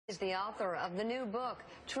Is the author of the new book,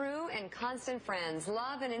 True and Constant Friends,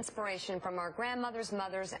 Love and Inspiration from Our Grandmothers,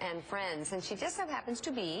 Mothers, and Friends. And she just so happens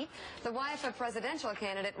to be the wife of presidential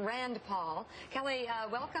candidate Rand Paul. Kelley,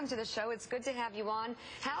 welcome to the show. It's good to have you on.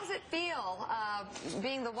 How's it feel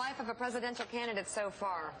being the wife of a presidential candidate so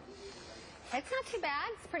far? It's not too bad.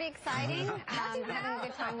 It's pretty exciting. I'm having a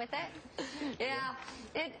good time with it.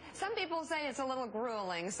 Yeah. Some people say it's a little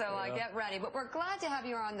grueling, so get ready. But we're glad to have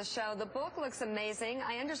you on the show. The book looks amazing.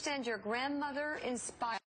 I understand your grandmother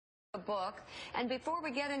inspired the book. And before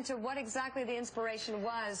we get into what exactly the inspiration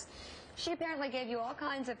was, she apparently gave you all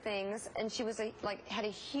kinds of things, and she was had a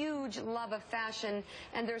huge love of fashion.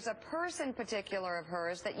 And there's a purse in particular of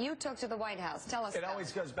hers that you took to the White House. Tell us. It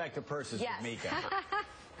always goes back to purses with Mika.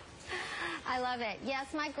 I love it.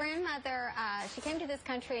 Yes, my grandmother, she came to this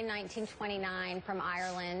country in 1929 from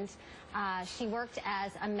Ireland. She worked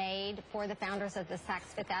as a maid for the founders of the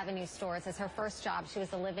Saks Fifth Avenue stores. As her first job, she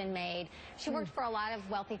was a live-in maid. She worked for a lot of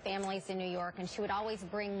wealthy families in New York, and she would always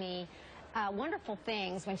bring me wonderful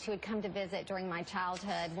things when she would come to visit during my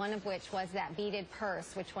childhood, one of which was that beaded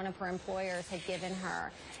purse, which one of her employers had given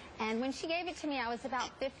her. And when she gave it to me, I was about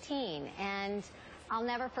 15, and I'll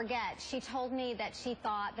never forget, she told me that she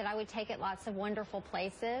thought that I would take it lots of wonderful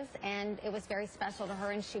places, and it was very special to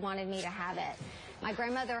her, and she wanted me to have it. My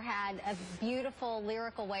grandmother had a beautiful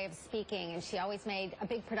lyrical way of speaking, and she always made a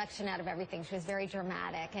big production out of everything. She was very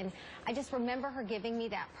dramatic, and I just remember her giving me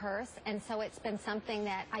that purse, and so it's been something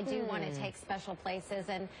that I do want to take special places,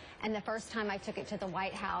 and the first time I took it to the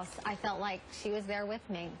White House, I felt like she was there with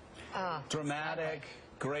me. Dramatic.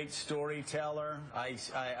 Great storyteller.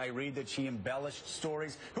 I read that she embellished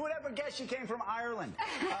stories. Who would ever guess she came from Ireland?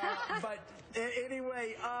 But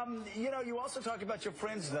anyway, you know, you also talk about your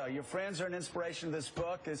friends, though. Your friends are an inspiration to this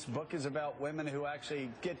book. This book is about women who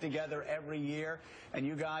actually get together every year, and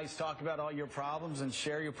you guys talk about all your problems and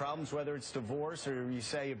share your problems, whether it's divorce or you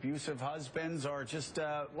say abusive husbands or just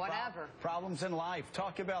whatever problems in life.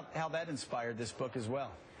 Talk about how that inspired this book as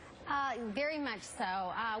well. Very much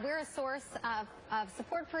so. We're a source of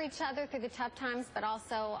support for each other through the tough times, but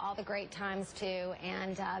also all the great times, too.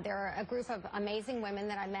 And there are a group of amazing women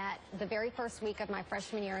that I met the very first week of my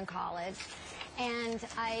freshman year in college. And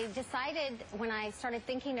I decided, when I started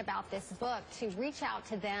thinking about this book, to reach out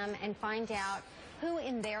to them and find out who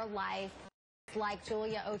in their life, like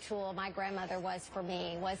Julia O'Toole, my grandmother, was for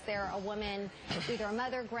me. Was there a woman, either a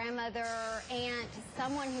mother, grandmother, aunt,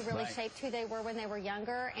 someone who really shaped who they were when they were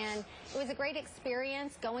younger? And it was a great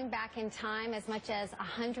experience going back in time as much as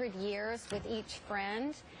 100 years with each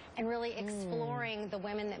friend and really exploring the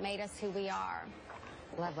women that made us who we are.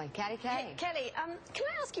 Lovely. Kelley? Hey, Kelley, can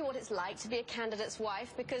I ask you what it's like to be a candidate's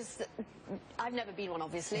wife? Because I've never been one,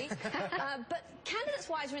 obviously. But candidates'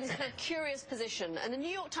 wives are in this kind of curious position. And the New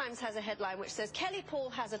York Times has a headline which says, Kelley Paul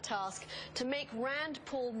has a task to make Rand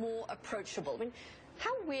Paul more approachable. I mean,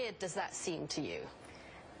 how weird does that seem to you?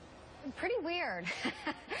 Pretty weird,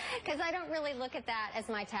 because I don't really look at that as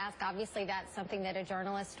my task. Obviously, that's something that a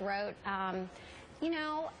journalist wrote. You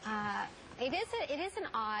know, it is an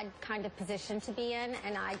odd kind of position to be in,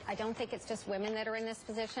 and I don't think it's just women that are in this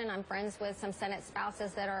position. I'm friends with some Senate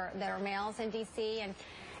spouses that are males in D.C., and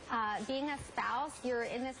being a spouse, you're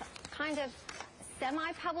in this kind of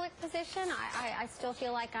semi-public position. I still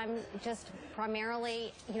feel like I'm just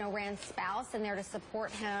primarily, you know, Rand's spouse and there to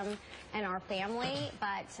support him and our family,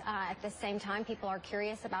 but at the same time, people are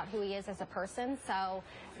curious about who he is as a person, so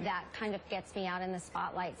that kind of gets me out in the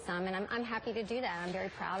spotlight some, and I'm happy to do that. I'm very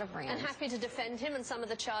proud of Rand. And happy to defend him and some of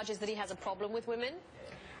the charges that he has a problem with women?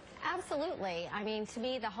 Absolutely. I mean, to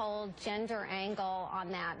me, the whole gender angle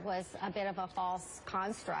on that was a bit of a false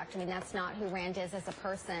construct. I mean, that's not who Rand is as a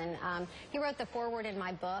person. He wrote the foreword in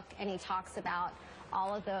my book, and he talks about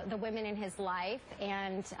all of the women in his life,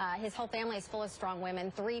 and his whole family is full of strong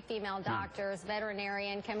women, 3 female doctors,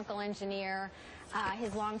 veterinarian, chemical engineer.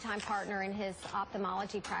 His longtime partner in his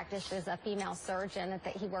ophthalmology practice is a female surgeon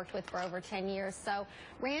that he worked with for over 10 years. So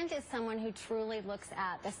Rand is someone who truly looks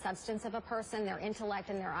at the substance of a person, their intellect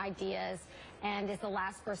and their ideas, and is the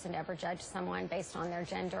last person to ever judge someone based on their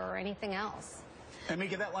gender or anything else. And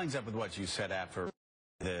Mika, that lines up with what you said after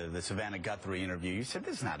the Savannah Guthrie interview. You said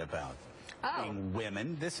this is not about being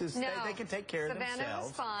women. This is, they can take care of themselves. Savannah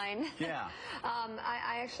was fine. Yeah.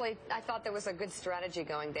 I thought there was a good strategy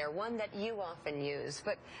going there, one that you often use,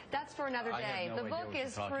 but that's for another day. The book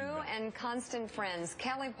is True and Constant Friends.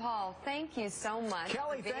 Kelley Paul, thank you so much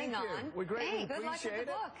Kelley, for being thank you. on. We greatly good luck with appreciate the it.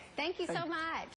 book. Thank you so much.